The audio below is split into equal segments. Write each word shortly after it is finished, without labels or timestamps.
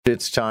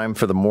It's time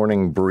for the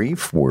morning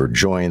brief. We're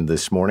joined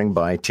this morning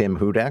by Tim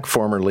Hudak,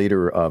 former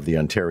leader of the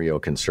Ontario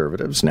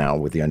Conservatives, now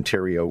with the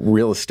Ontario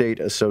Real Estate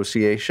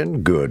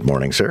Association. Good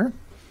morning, sir.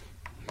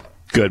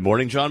 Good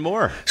morning, John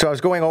Moore. So I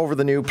was going over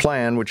the new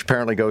plan, which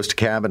apparently goes to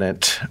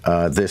Cabinet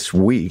this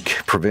week,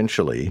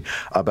 provincially,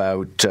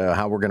 about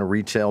how we're going to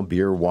retail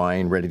beer,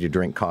 wine,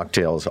 ready-to-drink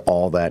cocktails,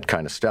 all that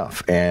kind of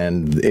stuff.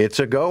 And it's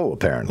a go,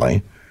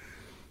 apparently.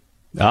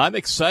 I'm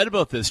excited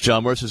about this,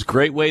 John Moore. This is a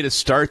great way to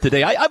start the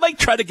day. I might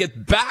try to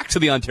get back to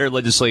the Ontario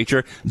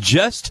legislature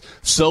just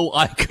so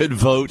I could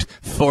vote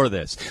for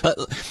this.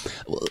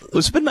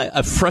 It's been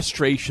a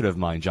frustration of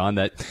mine, John,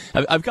 that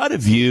I've got a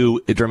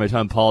view during my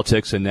time in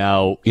politics and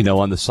now,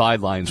 on the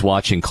sidelines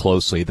watching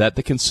closely, that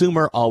the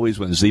consumer always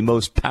wins. The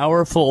most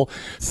powerful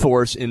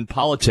force in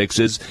politics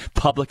is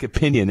public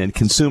opinion and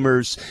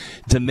consumers'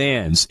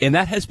 demands. And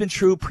that has been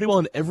true pretty well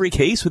in every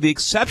case, with the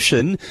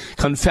exception,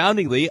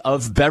 confoundingly,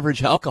 of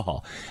beverage alcohol.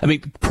 I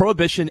mean,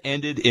 Prohibition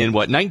ended in,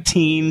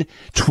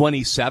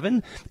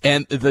 1927?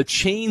 And the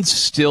chains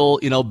still,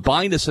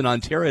 bind us in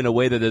Ontario in a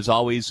way that has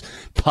always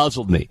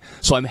puzzled me.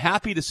 So I'm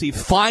happy to see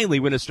finally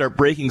we're going to start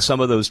breaking some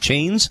of those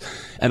chains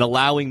and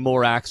allowing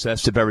more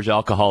access to beverage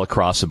alcohol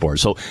across the board.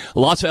 So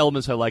lots of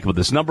elements I like about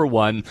this. Number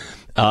one,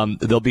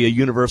 there'll be a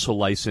universal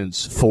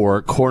license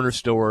for corner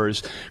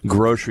stores,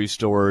 grocery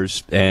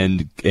stores,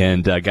 and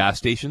gas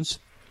stations.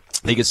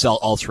 They can sell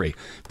all three,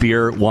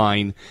 beer,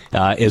 wine,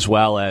 as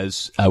well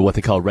as what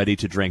they call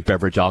ready-to-drink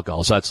beverage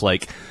alcohol. So that's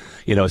like,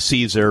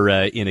 Caesar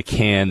in a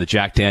can, the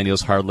Jack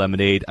Daniel's hard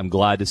lemonade. I'm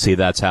glad to see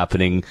that's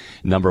happening,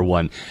 number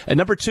one. And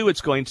number two,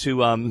 it's going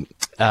to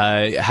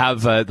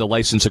have the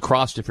license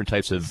across different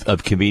types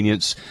of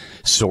convenience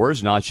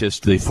stores, not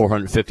just the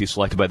 450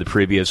 selected by the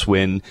previous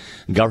Wynne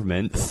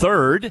government.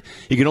 Third,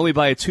 you can only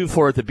buy a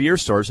 2-4 at the beer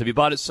store. So if you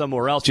bought it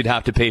somewhere else, you'd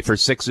have to pay for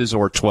 6s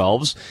or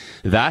 12s.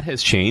 That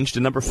has changed.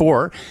 And number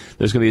four,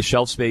 there's going to be a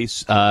shelf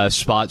space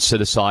spot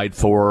set aside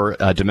for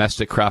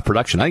domestic craft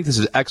production. I think this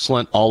is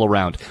excellent all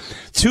around.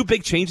 Two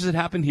big changes that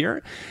happened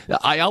here.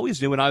 I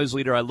always knew when I was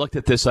leader, I looked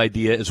at this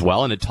idea as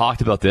well and had talked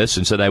about this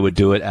and said I would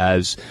do it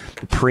as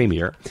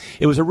premier.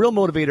 It was a real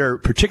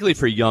motivator, particularly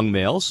for young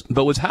males.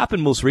 But what's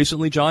happened most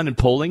recently, John, in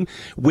polling,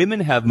 women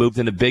have moved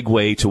in a big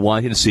way to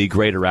wanting to see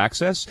greater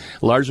access,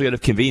 largely out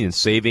of convenience,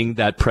 saving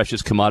that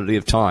precious commodity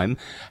of time.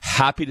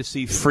 Happy to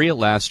see free at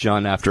last,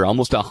 John, after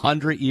almost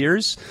 100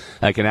 years.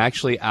 I can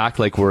actually act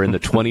like we're in the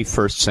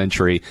 21st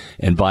century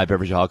and buy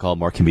beverage alcohol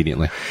more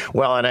conveniently.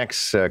 Well, and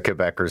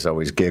ex-Quebecers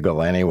always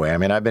giggle anyway. I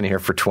mean, I've been here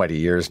for 20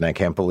 years, and I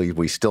can't believe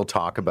we still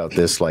talk about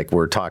this like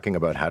we're talking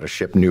about how to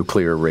ship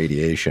nuclear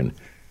radiation.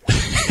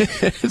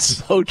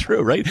 It's so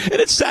true, right? And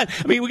it's sad.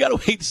 I mean, we got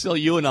to wait till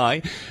you and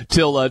I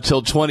till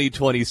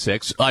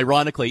 2026.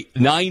 Ironically,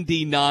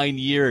 99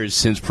 years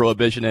since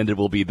Prohibition ended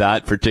will be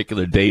that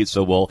particular date,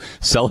 so we'll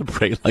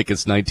celebrate like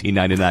it's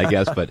 1999, I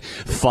guess. But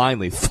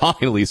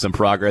finally, some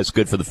progress.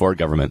 Good for the Ford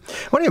government.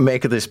 What do you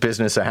make of this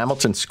business? The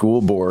Hamilton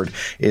School Board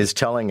is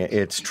telling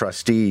its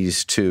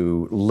trustees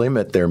to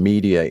limit their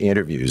media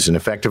interviews, and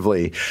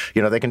effectively,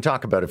 they can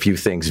talk about a few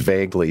things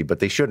vaguely, but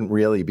they shouldn't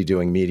really be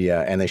doing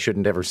media, and they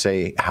shouldn't ever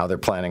say how they're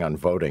planning on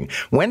voting.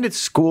 When did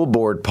school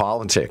board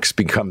politics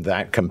become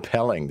that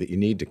compelling that you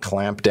need to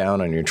clamp down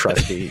on your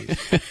trustees?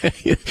 And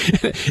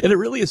it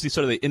really is the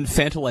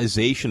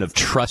infantilization of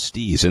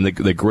trustees and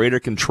the greater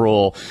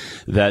control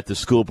that the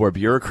school board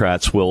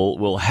bureaucrats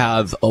will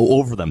have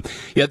over them.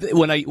 Yeah,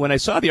 when I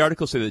saw the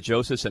article say that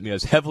Joseph sent me, I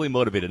was heavily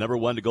motivated. Number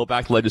one, to go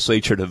back to the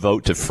legislature to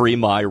vote to free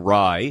my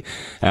rye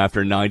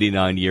after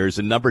 99 years.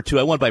 And number two,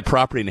 I want to buy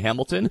property in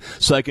Hamilton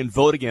so I can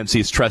vote against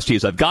these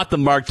trustees. I've got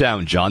them marked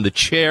down, John. The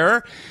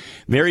chair,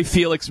 Mary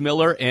Felix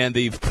Miller, and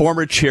the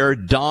former chair,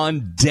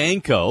 Don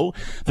Danko,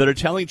 that are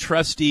telling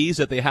trustees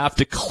that they have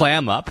to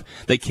clam up.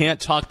 They can't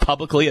talk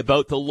publicly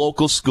about the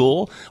local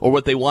school or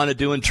what they want to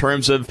do in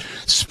terms of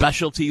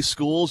specialty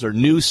schools or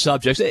new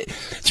subjects.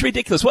 It's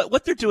ridiculous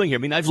what they're doing here.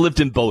 I mean, I've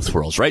lived in both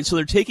worlds, right? So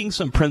they're taking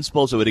some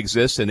principles that would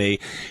exist in a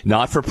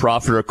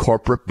not-for-profit or a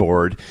corporate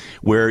board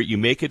where you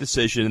make a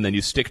decision and then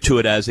you stick to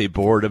it as a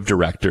board of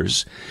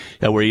directors,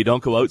 where you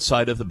don't go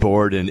outside of the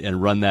board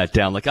and run that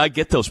down. Like, I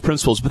get those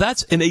principles, but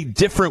that's in a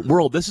different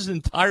world. This is an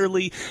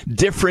entirely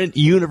different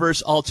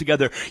universe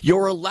altogether.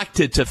 You're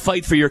elected to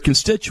fight for your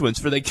constituents,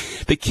 for the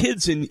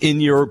kids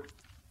in your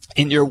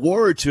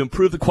ward, to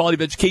improve the quality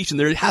of education.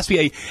 There has to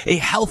be a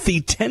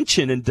healthy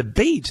tension and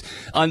debate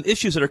on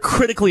issues that are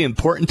critically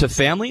important to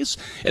families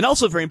and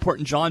also very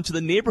important, John, to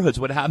the neighborhoods,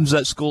 what happens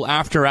at school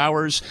after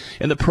hours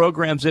and the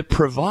programs it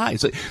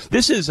provides.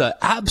 This is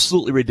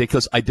absolutely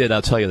ridiculous.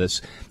 I'll tell you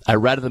this. I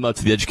ratted them out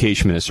to the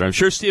education minister. I'm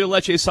sure Stephen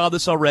Lecce saw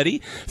this already.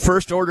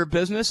 First order of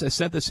business. I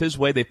sent this his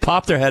way. They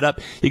popped their head up.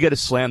 You got to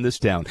slam this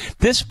down.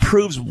 This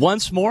proves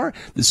once more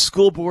the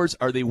school boards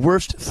are the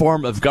worst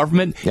form of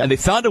government, and they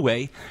found a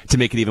way to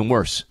make it even even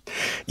worse.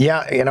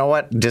 Yeah, you know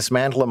what?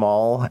 Dismantle them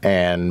all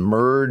and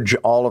merge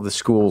all of the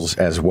schools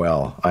as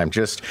well. I'm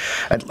just,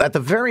 at the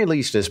very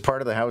least, as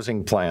part of the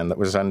housing plan that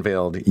was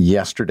unveiled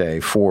yesterday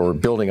for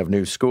building of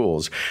new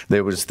schools,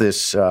 there was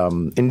this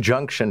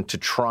injunction to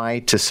try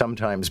to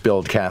sometimes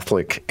build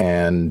Catholic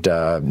and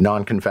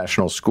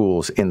non-confessional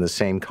schools in the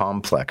same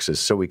complexes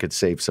so we could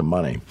save some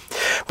money.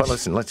 But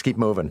listen, let's keep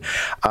moving.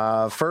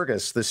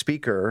 Fergus, the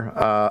Speaker,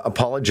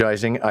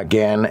 apologizing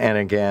again and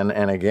again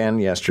and again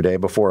yesterday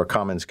before a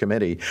Commons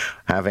committee,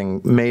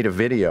 having made a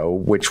video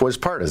which was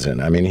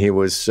partisan. I mean, he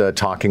was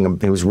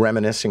he was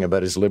reminiscing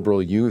about his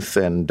liberal youth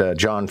and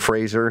John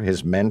Fraser,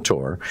 his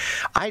mentor.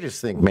 I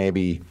just think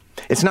maybe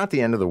it's not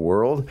the end of the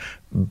world,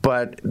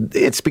 but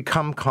it's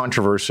become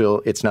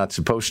controversial. It's not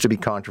supposed to be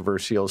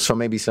controversial, so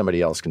maybe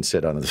somebody else can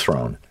sit on the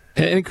throne.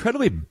 And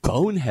incredibly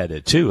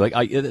boneheaded too. Like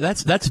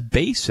that's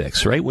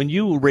basics, right? When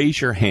you raise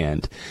your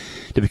hand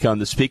to become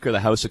the Speaker of the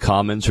House of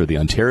Commons or the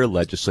Ontario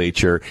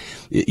Legislature,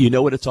 you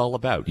know what it's all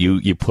about.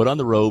 You put on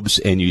the robes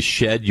and you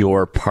shed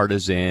your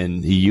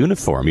partisan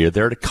uniform. You're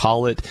there to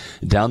call it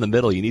down the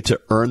middle. You need to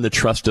earn the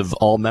trust of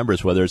all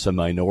members, whether it's a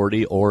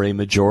minority or a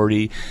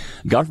majority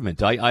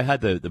government. I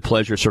had the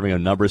pleasure of serving a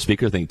number of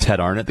speakers. I think Ted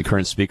Arnott, the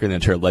current Speaker of the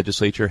Ontario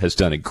Legislature, has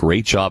done a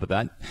great job of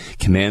that.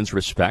 Commands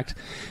respect.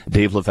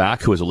 Dave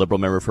Levac, who is a Liberal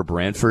member for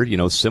Brantford,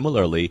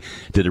 similarly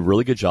did a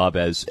really good job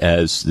as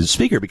the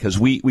Speaker because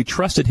we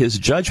trusted his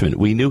judgment.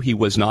 We knew he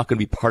was not going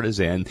to be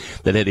partisan,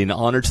 that had an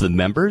honor to the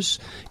members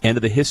and to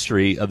the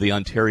history of the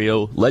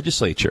Ontario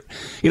Legislature.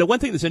 One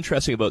thing that's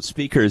interesting about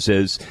speakers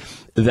is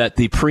that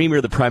the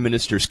Premier, the Prime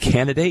Minister's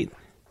candidate,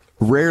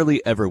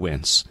 rarely ever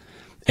wins.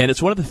 And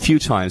it's one of the few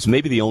times,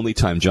 maybe the only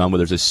time, John, where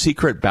there's a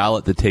secret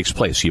ballot that takes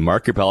place. You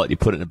mark your ballot, you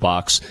put it in a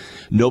box.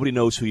 Nobody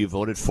knows who you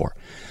voted for.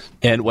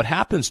 And what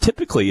happens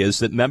typically is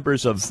that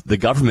members of the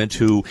government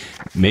who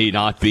may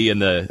not be in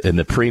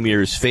the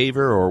Premier's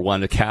favor or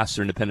want to cast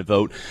their independent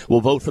vote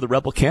will vote for the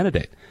rebel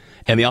candidate.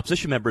 And the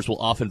opposition members will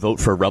often vote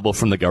for a rebel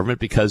from the government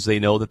because they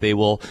know that they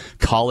will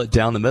call it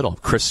down the middle.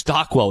 Chris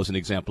Stockwell was an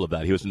example of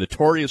that. He was a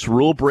notorious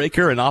rule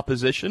breaker in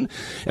opposition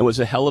and was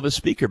a hell of a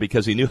speaker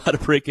because he knew how to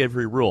break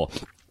every rule.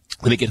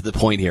 Let me get to the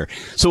point here.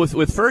 So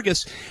with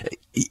Fergus,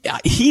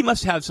 he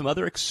must have some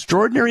other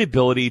extraordinary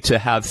ability to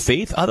have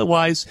faith.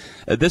 Otherwise,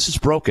 this is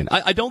broken.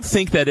 I don't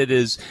think that it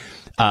is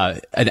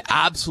an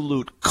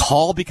absolute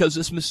call because of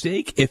this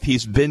mistake if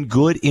he's been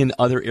good in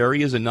other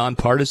areas and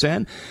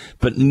nonpartisan.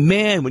 But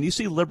man, when you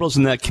see Liberals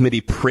in that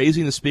committee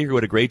praising the Speaker,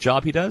 what a great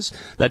job he does,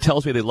 that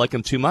tells me they like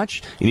him too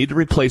much. You need a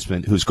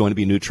replacement who's going to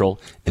be neutral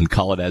and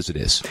call it as it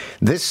is.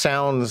 This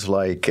sounds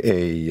like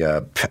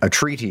a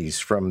treatise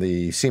from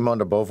the Simone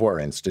de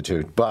Beauvoir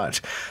Institute,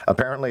 but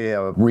apparently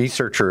a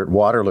researcher at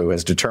Waterloo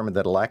has determined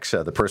that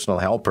Alexa, the personal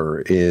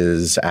helper,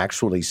 is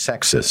actually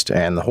sexist.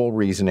 And the whole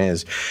reason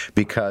is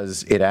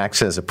because it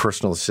acts as a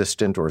personal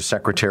assistant or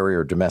secretary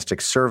or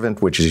domestic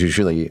servant, which is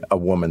usually a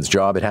woman's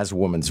job. It has a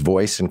woman's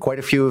voice, and quite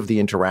a few of the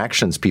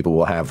interactions people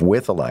will have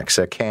with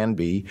Alexa can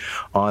be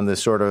on the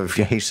sort of,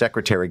 hey,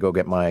 secretary, go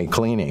get my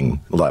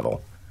cleaning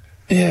level.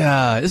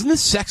 Yeah, isn't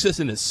this sexist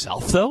in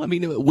itself, though? I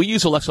mean, we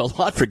use Alexa a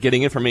lot for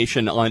getting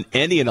information on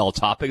any and all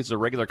topics. It's a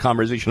regular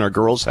conversation our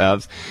girls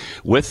have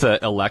with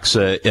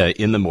Alexa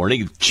in the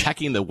morning,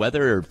 checking the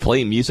weather or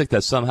playing music.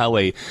 That's somehow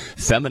a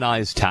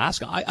feminized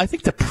task. I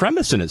think the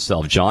premise in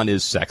itself, John,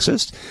 is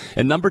sexist.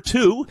 And number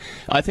two,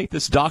 I think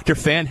this Dr.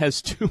 Fan has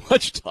too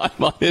much time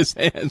on his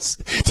hands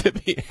to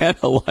be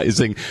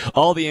analyzing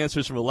all the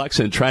answers from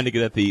Alexa and trying to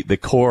get at the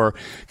core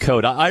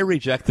code. I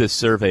reject this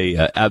survey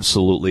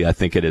absolutely. I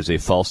think it is a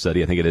false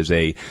study. I think it is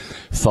a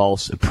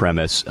false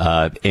premise.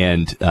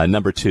 And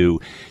number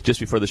two, just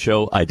before the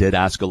show, I did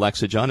ask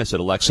Alexa, John. I said,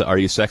 Alexa, are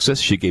you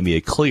sexist? She gave me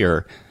a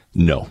clear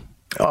no.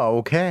 Oh,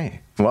 okay.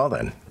 Well,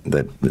 then,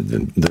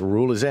 the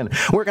rule is in.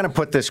 We're going to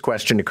put this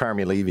question to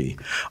Carmi Levy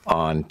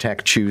on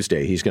Tech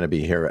Tuesday. He's going to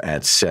be here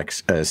at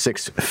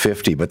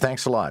 6:50. But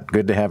thanks a lot.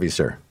 Good to have you,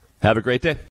 sir. Have a great day.